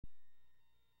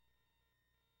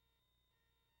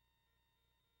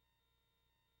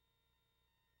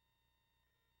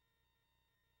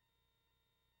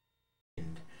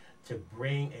to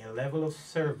bring a level of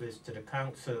service to the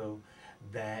council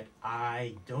that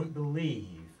I don't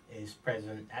believe is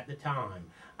present at the time.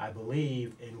 I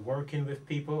believe in working with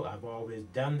people. I've always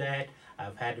done that.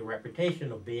 I've had the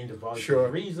reputation of being the voice Sure.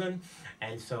 of reason,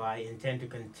 and so I intend to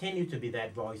continue to be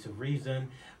that voice of reason,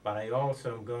 but I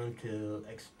also am going to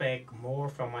expect more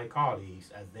from my colleagues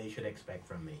as they should expect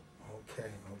from me. Okay,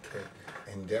 okay.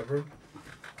 And Deborah?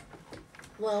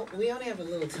 Well, we only have a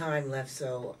little time left,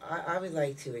 so I would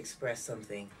like to express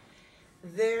something.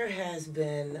 There has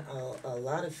been a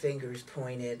lot of fingers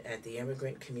pointed at the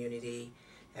immigrant community,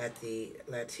 at the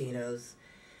Latinos,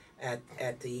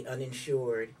 at the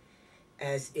uninsured,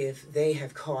 as if they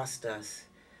have cost us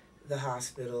the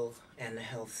hospital and the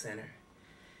health center.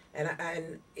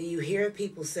 And you hear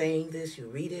people saying this, you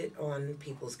read it on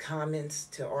people's comments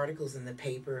to articles in the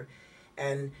paper,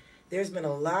 and there's been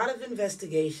a lot of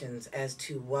investigations as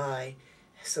to why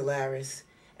Solaris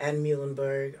and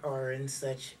Muhlenberg are in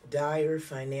such dire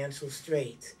financial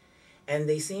straits, and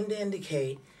they seem to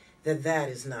indicate that that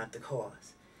is not the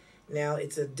cause. Now,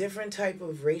 it's a different type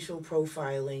of racial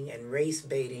profiling and race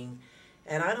baiting,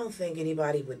 and I don't think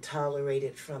anybody would tolerate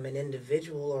it from an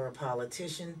individual or a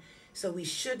politician, so we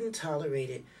shouldn't tolerate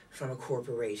it from a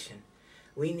corporation.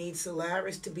 We need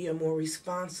Solaris to be a more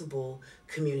responsible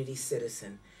community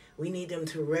citizen. We need them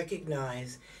to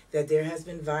recognize that there has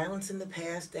been violence in the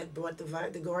past that brought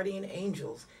the guardian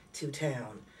angels to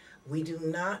town. We do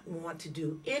not want to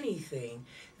do anything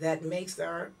that makes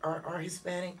our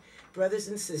Hispanic brothers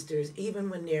and sisters, even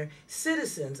when they're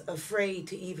citizens, afraid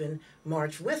to even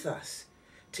march with us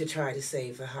to try to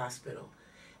save the hospital.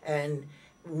 And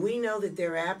we know that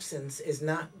their absence is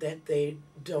not that they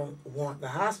don't want the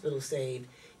hospital saved,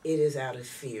 it is out of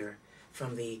fear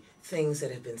from the things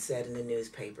that have been said in the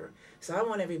newspaper. So I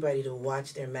want everybody to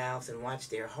watch their mouths and watch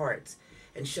their hearts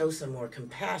and show some more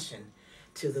compassion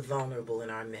to the vulnerable in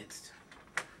our midst.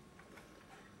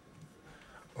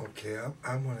 Okay,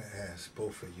 I want to ask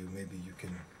both of you, maybe you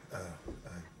can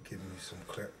give me some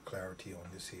clarity on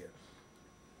this here,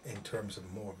 in terms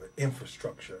of more of an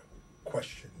infrastructure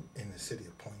question in the city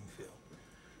of Plainfield.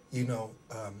 You know,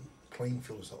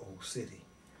 Plainfield is an old city,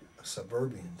 a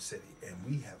suburban city, and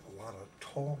we have a lot of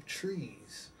tall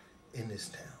trees in this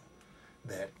town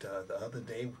that the other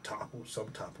day some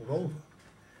toppled over.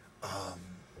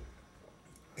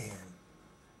 And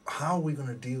how are we going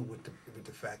to deal with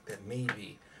the fact that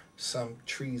maybe some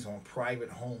trees on private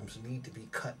homes need to be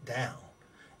cut down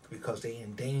because they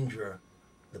endanger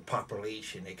the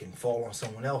population? They can fall on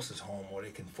someone else's home, or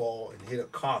they can fall and hit a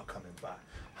car coming by.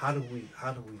 How do we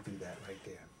do that right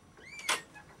there?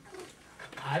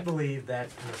 I believe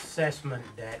that's an assessment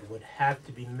that would have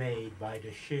to be made by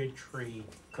the Shade Tree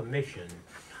Commission.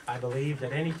 I believe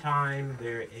that any time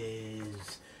there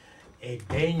is a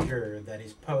danger that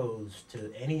is posed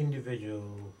to any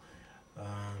individual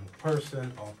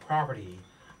person or property,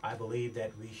 I believe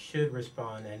that we should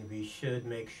respond and we should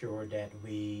make sure that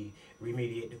we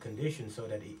remediate the conditions so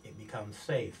that it becomes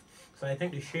safe. So I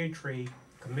think the Shade Tree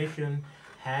Commission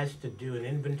has to do an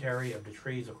inventory of the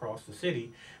trees across the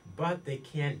city, but they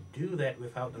can't do that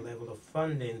without the level of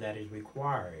funding that is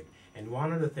required. And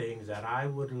one of the things that I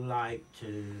would like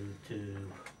to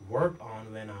work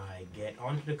on when I get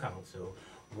onto the council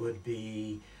would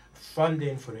be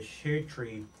funding for the Shade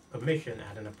Tree Commission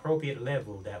at an appropriate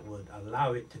level that would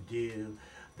allow it to do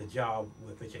the job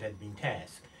with which it had been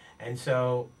tasked. And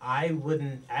so I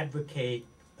wouldn't advocate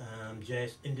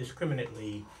just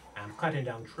indiscriminately cutting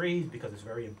down trees, because it's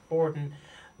very important.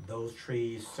 Those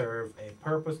trees serve a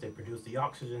purpose. They produce the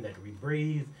oxygen that we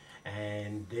breathe,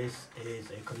 and this is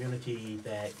a community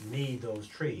that needs those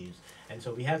trees. And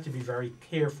so we have to be very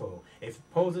careful. If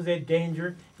it poses a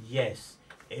danger, yes.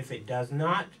 If it does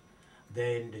not,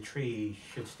 then the tree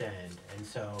should stand. And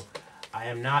so I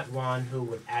am not one who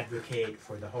would advocate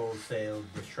for the wholesale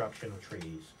destruction of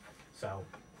trees. So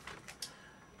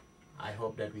I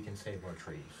hope that we can save our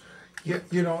trees. Yeah,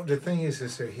 you know, the thing is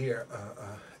that here,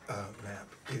 Mapp,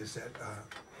 is that,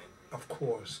 of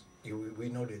course, we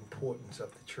know the importance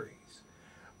of the trees,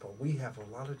 but we have a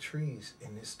lot of trees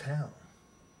in this town,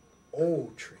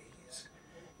 old trees,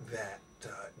 that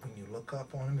when you look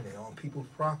up on them, they're on people's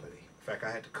property. In fact, I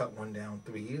had to cut one down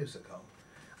 3 years ago.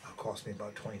 It cost me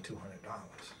about $2,200.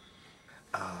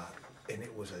 And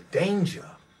it was a danger,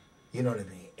 you know what I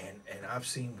mean? And I've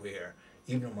seen where,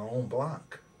 even on my own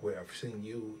block, where I've seen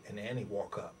you and Annie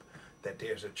walk up, that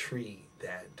there's a tree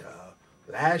that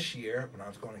last year when I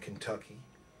was going to Kentucky,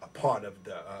 a part of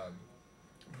the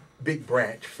big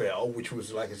branch fell, which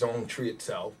was like its own tree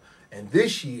itself, and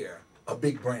this year a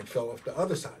big branch fell off the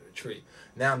other side of the tree.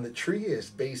 Now the tree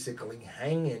is basically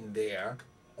hanging there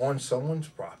on someone's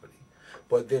property,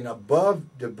 but then above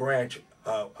the branch,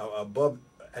 above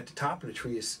at the top of the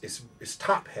tree is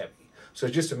top heavy. So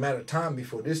it's just a matter of time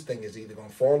before this thing is either going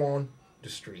to fall on the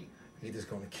street, either it's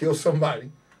going to kill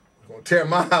somebody, it's going to tear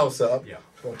my house up, Yeah.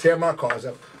 it's going to tear my cars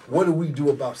up. What do we do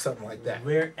about something like that?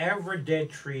 Wherever dead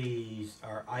trees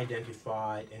are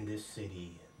identified in this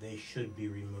city, they should be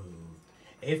removed.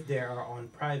 If they are on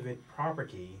private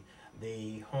property,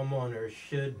 the homeowner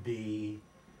should be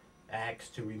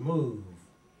asked to remove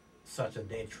such a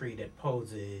dead tree that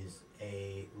poses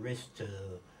a risk to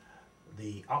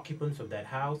the occupants of that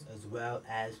house as well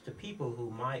as to people who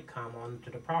might come onto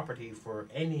the property for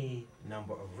any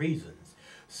number of reasons.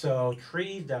 So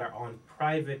trees that are on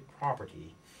private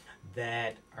property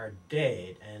that are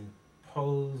dead and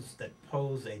pose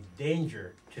a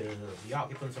danger to the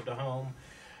occupants of the home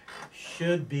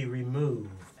should be removed,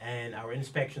 and our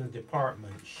inspections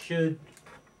department should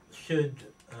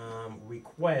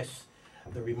request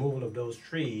the removal of those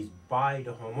trees by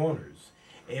the homeowners.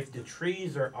 If the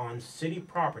trees are on city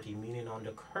property, meaning on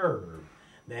the curb,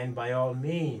 then by all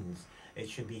means it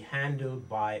should be handled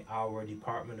by our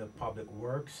Department of Public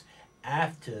Works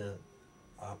after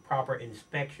proper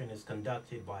inspection is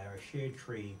conducted by our Shade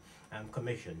Tree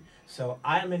Commission. So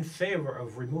I'm in favor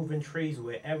of removing trees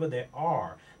wherever they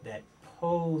are that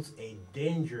pose a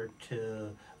danger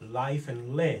to life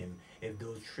and limb. If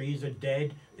those trees are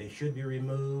dead, they should be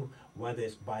removed. Whether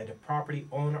it's by the property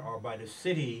owner or by the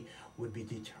city would be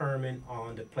determined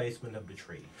on the placement of the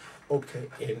tree. Okay,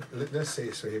 and let's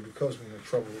say so here, because we're in a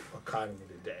troubled economy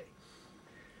today,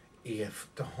 if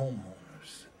the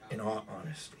homeowners, in all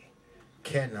honesty,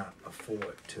 cannot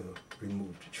afford to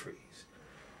remove the trees,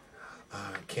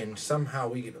 can somehow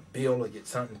we get a bill or get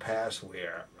something passed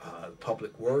where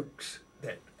Public Works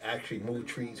that actually move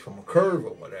trees from a curve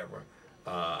or whatever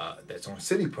that's on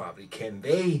city property, can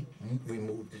they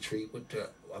remove the tree with the,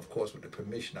 of course, with the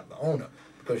permission of the owner?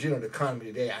 Because the economy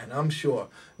today, and I'm sure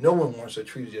no one wants a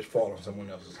tree to just fall on someone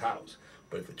else's house.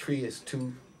 But if a tree is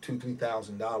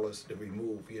 $2,000-$3,000 to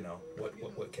remove,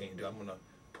 what can you do? I'm gonna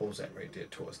pose that right there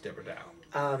towards Drobarh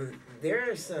Dowe.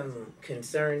 There are some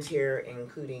concerns here,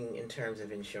 including in terms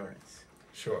of insurance.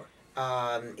 Sure.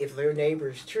 If their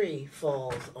neighbor's tree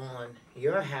falls on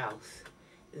your house,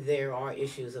 there are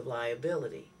issues of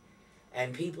liability.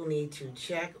 And people need to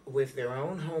check with their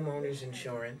own homeowner's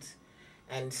insurance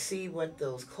and see what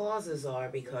those clauses are,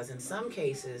 because in some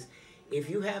cases, if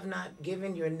you have not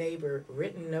given your neighbor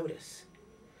written notice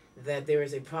that there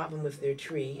is a problem with their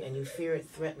tree and you fear it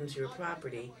threatens your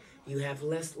property, you have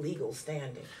less legal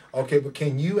standing. Okay, but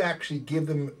can you actually give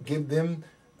them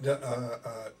the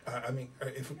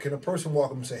can a person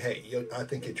walk up and say, hey, I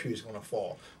think your tree is going to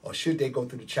fall, or should they go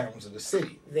through the channels of the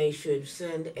city? They should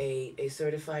send a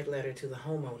certified letter to the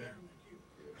homeowner.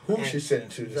 Who should send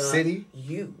it to? The city?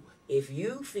 You. If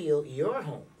you feel your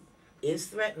home is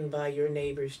threatened by your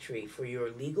neighbor's tree, for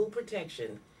your legal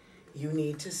protection, you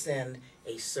need to send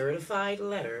a certified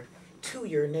letter to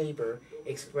your neighbor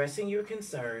expressing your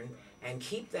concern, and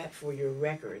keep that for your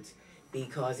records.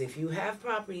 Because if you have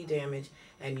property damage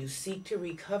and you seek to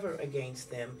recover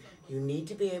against them, you need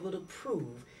to be able to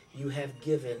prove you have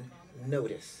given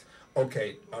notice.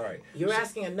 Okay, all right. You're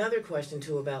asking another question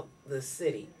too about the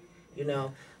city.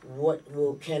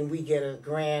 Can we get a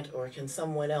grant, or can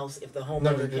someone else, if the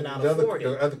homeowner cannot afford it?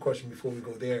 The other question before we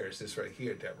go there is this right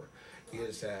here, Deborah,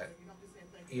 is that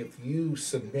if you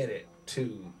submit it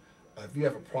to, if you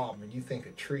have a problem and you think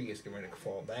a tree is getting ready to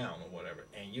fall down or whatever,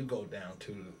 and you go down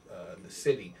to the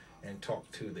city and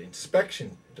talk to the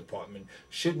inspection department,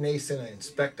 shouldn't they send an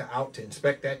inspector out to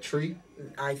inspect that tree?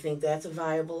 I think that's a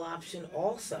viable option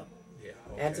also. Yeah,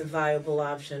 okay. That's a viable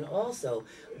option also.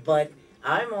 But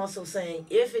I'm also saying,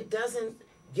 if it doesn't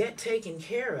get taken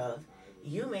care of,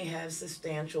 you may have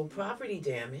substantial property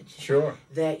damage. Sure.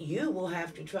 That you will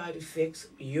have to try to fix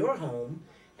your home.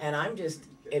 And I'm just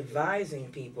advising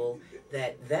people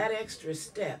that that extra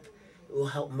step will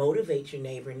help motivate your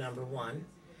neighbor, number one.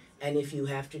 And if you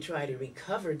have to try to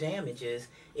recover damages,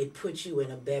 it puts you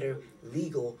in a better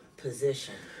legal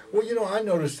position. Well, I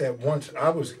noticed that once I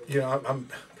was, I'm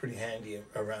pretty handy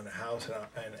around the house,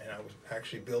 and I was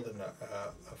actually building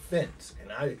a fence,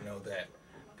 and I didn't know that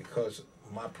because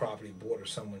my property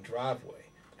borders someone's driveway,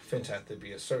 the fence had to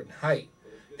be a certain height.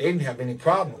 They didn't have any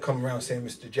problem coming around saying,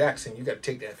 Mr. Jackson, you got to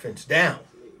take that fence down.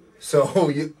 So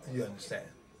you understand.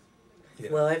 Yeah.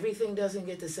 Well, everything doesn't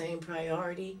get the same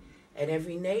priority, and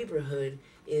every neighborhood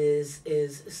is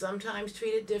sometimes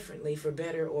treated differently, for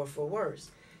better or for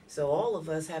worse. So all of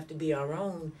us have to be our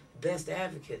own best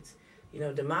advocates.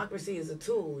 Democracy is a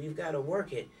tool. You've got to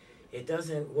work it. It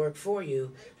doesn't work for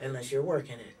you unless you're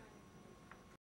working it.